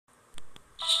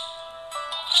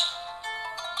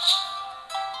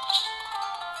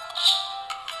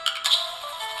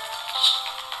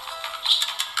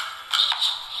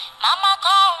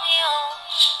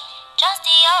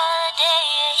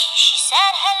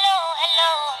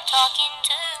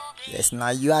Yes, now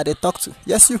you are the talk to.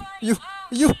 Yes, you.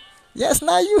 Yes,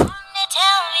 now you.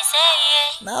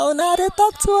 Now they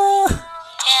talk to her.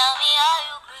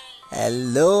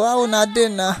 Hello, how una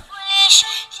dinner?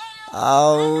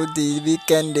 How the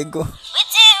weekend they go?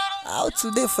 How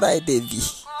today Friday be?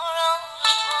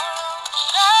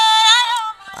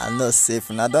 I know safe.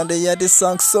 Now don't they hear this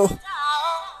song so?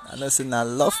 I know say na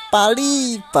love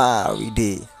Paris we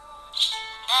dey.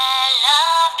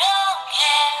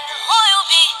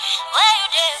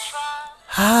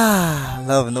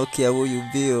 Love no care who you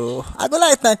be. Oh, I go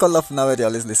like thank all of now where they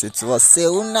always listen to us. Say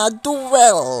una do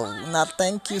well. Una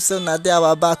thank you so na dey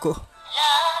our back. Oh.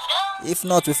 If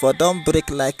not, we for don't break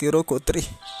like Iroko tree.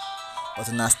 But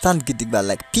una stand gidigba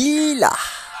like pillar.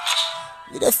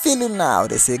 We dey feel you now.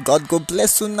 They say God go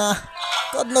bless una.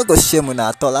 God no go shame una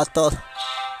at all.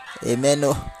 Amen.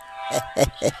 Oh.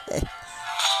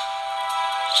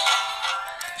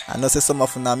 I know say some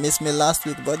of una miss me last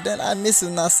week, but then I miss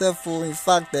una self. In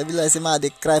fact, they be like say man they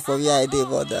cry for where I dey,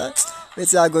 but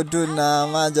what I go do now?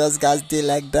 Man just got stay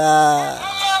like that.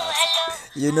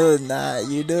 You know now.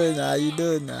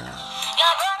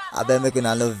 I bet make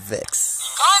una no vex.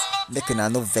 Make una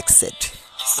no vexed.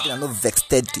 Make una no vexed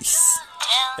this.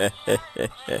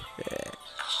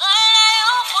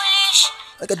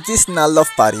 Look at this now, love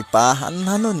Paripa. And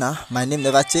I know now, my name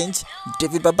never change.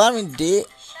 David Babarin Day.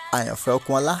 I am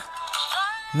Felkwala.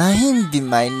 Na him be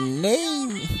my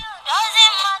name.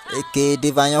 A.K.A.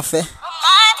 Devanyofe.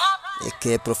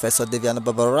 A.K.A. Professor Deviano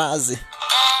Babarazi.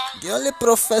 The only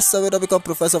professor will become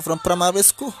professor from primary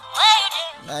school.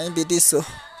 Na him be this so.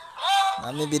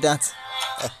 Na me be that.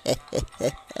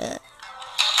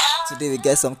 Today we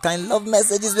get some kind love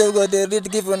messages where we go to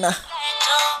read give una.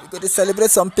 We go to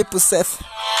celebrate some people self.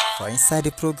 For inside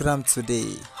the program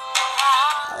today.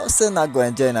 I also not go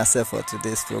enjoy ourselves for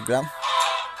today's program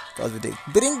because we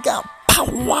bring out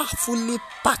powerfully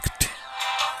packed.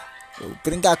 We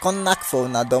bring out connect for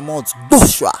na domot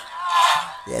bushwa.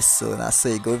 Yes, so now so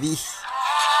it go be.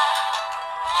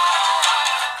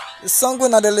 The song we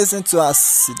not listen to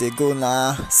us. They go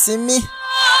now. See me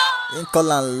in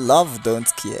call and love don't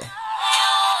care.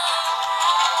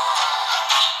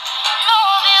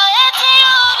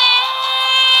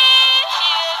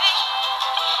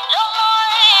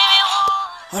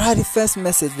 Alright, the first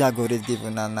message we are going to give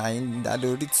una I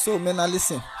do read so many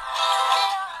listen.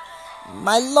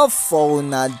 My love for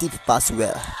una deep pass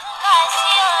well.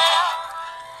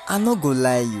 I no go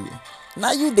lie you.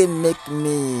 Now you they make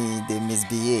me they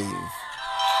misbehave.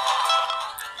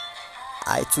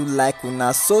 I too like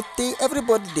una so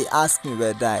everybody they ask me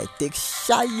whether I take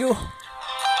shayo.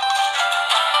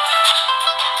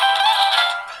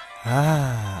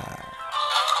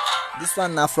 This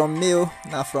one now from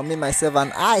me, myself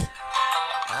and I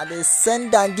they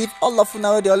send and give all of you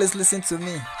now they always listen to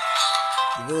me.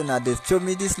 You know now they show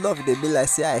me this love, they be like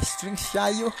say I drink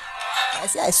shayo. I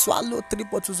say I swallow 3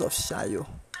 bottles of shayo.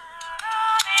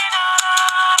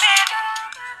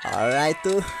 Alright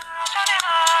too.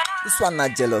 This one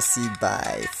not jealousy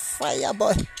by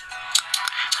Fireboy.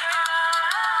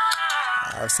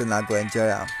 I also not go enjoy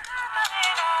them.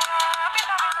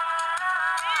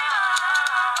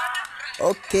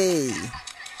 Okay,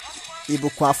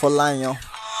 Ibukwa for Lion.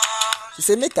 She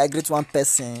say make I greet one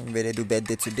person where they do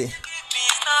birthday today.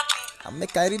 And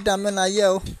make I read them and I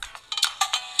yell.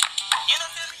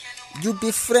 You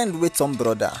be friend with some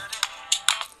brother.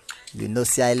 You know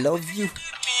say I love you.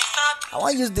 I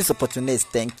want to use this opportunity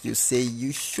thank you. Say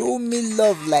you show me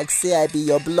love like say I be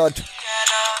your blood.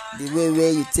 The way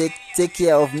where you take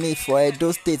care of me for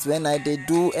those states when I they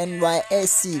do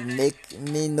NYSC make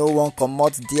me no one come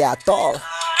out there at all.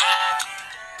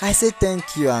 I say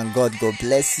thank you and God go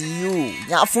bless you.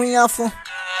 Yafu.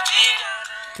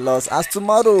 Plus as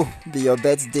tomorrow be your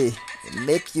birthday,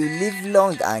 make you live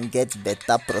long and get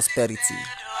better prosperity.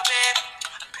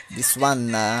 This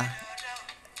one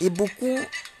Ibuku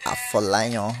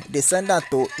Afolayan. They send that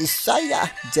to Ishaya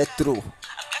Jethro.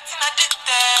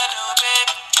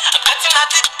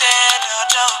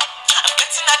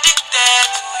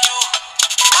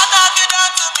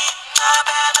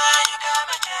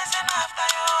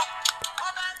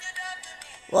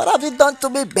 What have you done to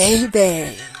me,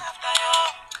 baby?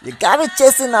 You got me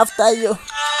chasing after you.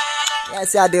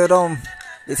 Yes, yeah, they run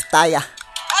with tire.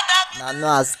 Now,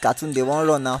 no, as cartoon, they won't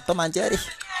run now. Tom and Jerry.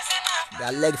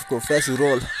 Their legs go first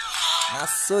roll. Now,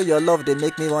 so your love, they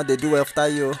make me want to do after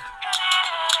you.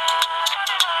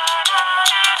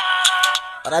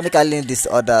 But I make a link this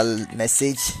other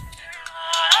message.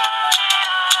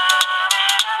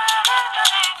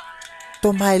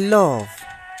 To my love,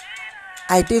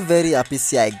 I did very happy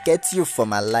see I get you for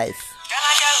my life.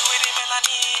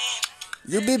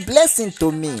 You be blessing to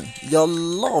me. Your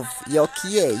love, your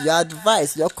care, your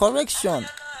advice, your correction.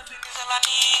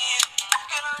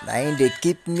 Now they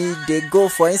keep me, they go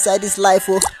for inside this life.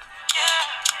 Oh.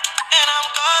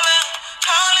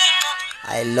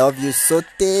 I love you so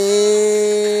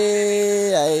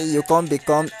you can't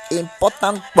become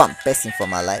important one person for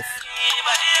my life.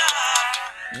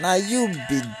 Now you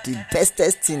be the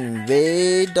bestest thing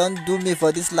wey don't do me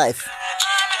for this life.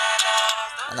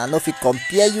 And I know if you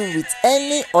compare you with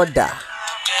any other.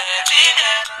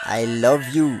 I love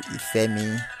you,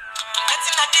 Ifemi.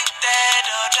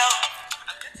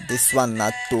 This one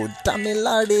na to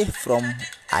Damilare from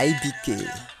IBK.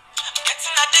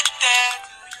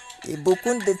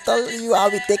 Ibukun they tell you how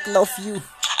we take love you.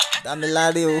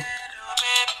 Damilare oh.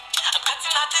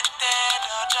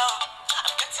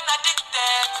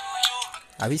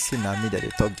 Have you seen me that they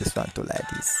talk this one to like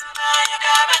this?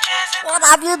 What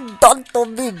have you done to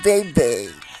me, baby?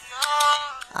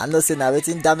 I know say now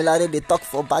waiting Damilare they talk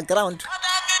for background.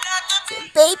 Say,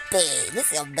 baby,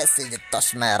 this is your message that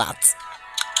touch my rat.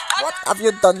 What have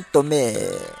you done to me?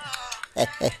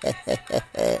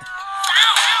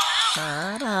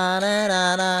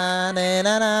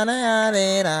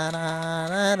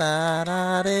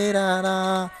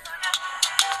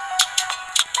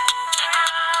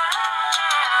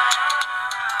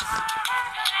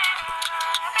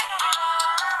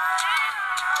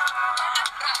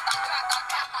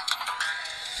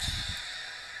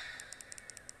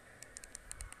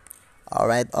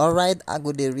 All right. I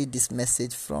go to read this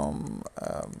message from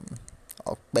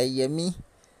Okpeyemi.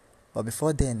 But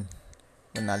before then,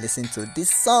 when I listen to this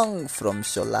song from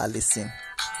Shola, listen.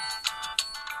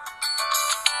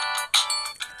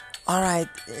 All right,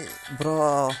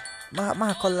 bro.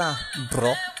 Ma kola,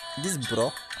 bro. This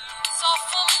bro.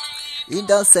 He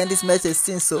don't send this message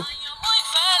since so.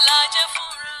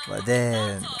 But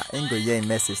then I ain't gonna hear a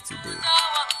message today.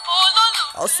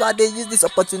 Also, I use this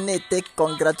opportunity to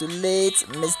congratulate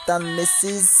Mr. and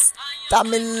Mrs.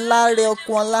 Damilare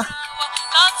Okwala.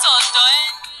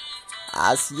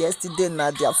 As yesterday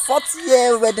na their 4th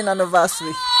year wedding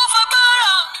anniversary.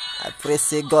 I pray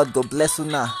say God go bless you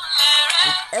now.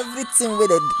 With everything where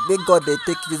God they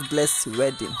take this blessed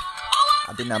wedding.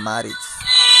 I've been a marriage.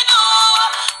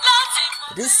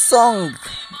 This song,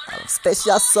 a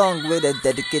special song where they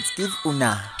dedicate give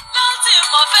Una.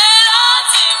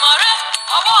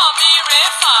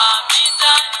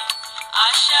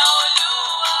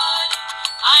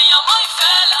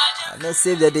 I know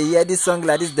say that they hear this song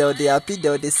like this, they happy,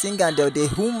 they sing and they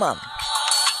hum.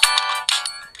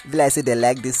 Be like say they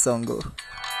like this song. Oh.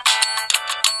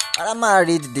 I'm gonna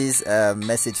read this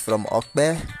message from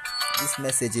Okpe. This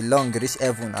message is long, reach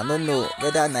heaven. I don't know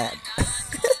whether not.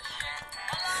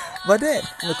 But then,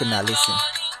 look now, listen.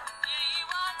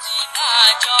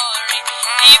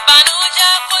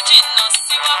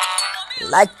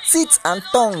 Like teeth and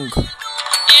tongue,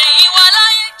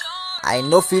 I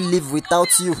no feel live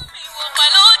without you.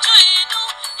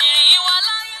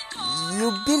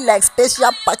 You be like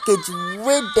special package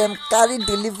where them carry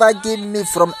deliver give me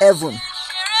from heaven.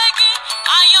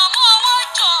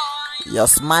 Your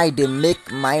smile they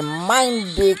make my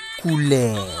mind they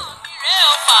cooler.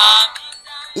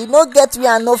 You no get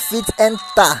where I no fit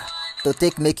enter to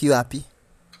take make you happy.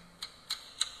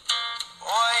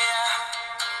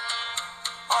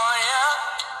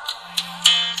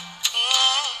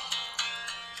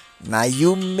 Now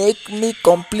you make me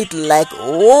complete like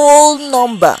whole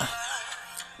number.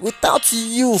 Without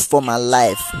you for my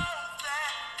life,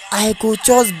 I could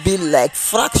just be like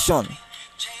fraction.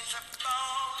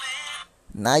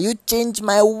 Now you change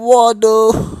my world,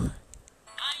 oh.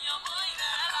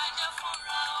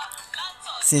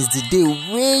 Since the day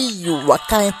when you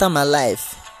waka enter my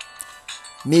life,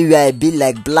 maybe I be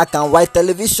like black and white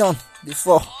television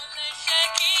before.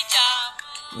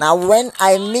 Now when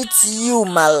I meet you,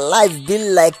 my life be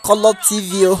like color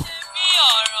TV.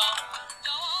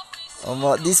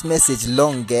 This message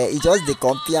long, it just they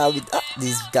compare with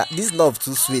this love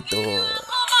too sweet. Oh.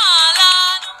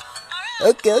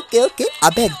 Okay. I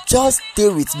beg, just stay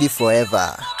with me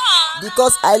forever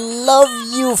because I love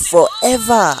you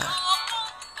forever.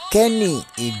 Kenny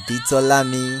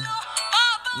Ibitolami,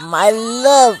 my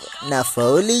love, now for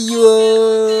only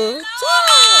you.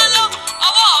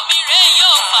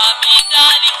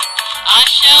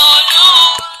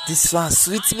 This one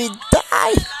sweet me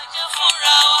die.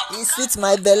 It sweet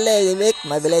my belly, they make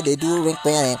my belly they do ring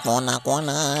corner.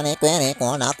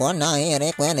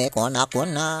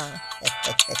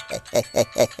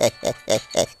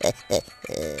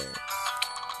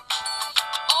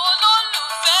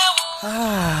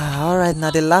 Alright, now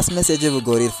the last message we will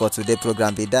go read for today's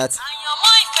program be that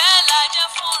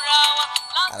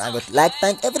And I would like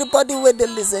thank everybody where they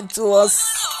listen to us.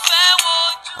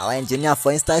 Our engineer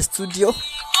for Insta Studio.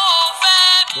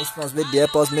 Those ones with the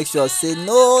airports, make sure say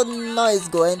no noise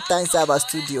go enter inside our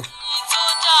studio.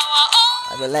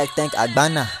 I would like thank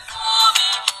Agbana.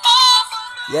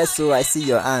 Yes, so I see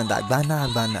your hand,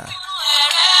 Agbana.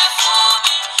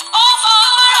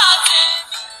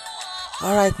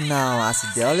 Alright now, as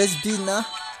they always be now.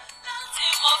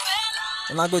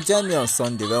 And I go join me on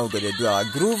Sunday when we're going to do our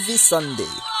Groovy Sunday.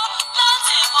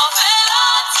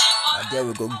 And there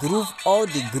we go, groove all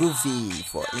the groovy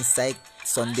for inside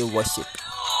Sunday worship.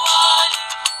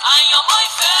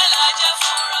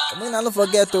 I mean, don't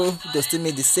forget to just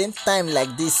meet the same time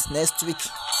like this next week.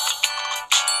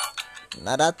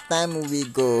 Now that time we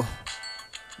go,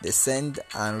 they send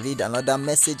and read another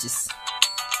messages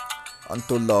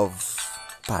unto love.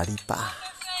 Paripa.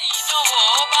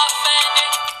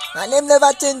 My name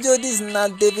never change. This is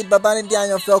not David Babani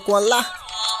Dianyo Felkwala.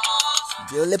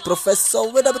 The only professor,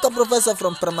 where I become professor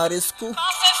from primary school.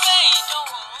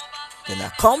 Then I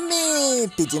call me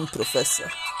Pigeon Professor.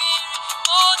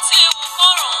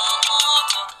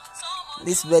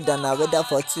 This weather now weather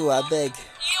for two, I beg.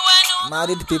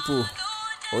 Married people,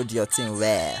 hold your thing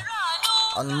well.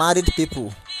 Unmarried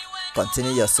people,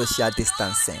 continue your social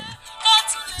distancing.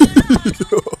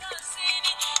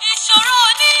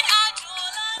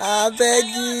 I beg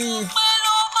you.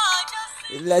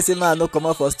 If let's say man no come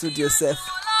out for studio self,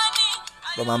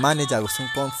 but my manager will soon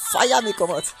come fire me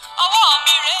come out.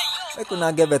 I could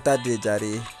not get better day,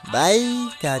 Jari. Bye,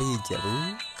 Kari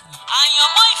Jeru.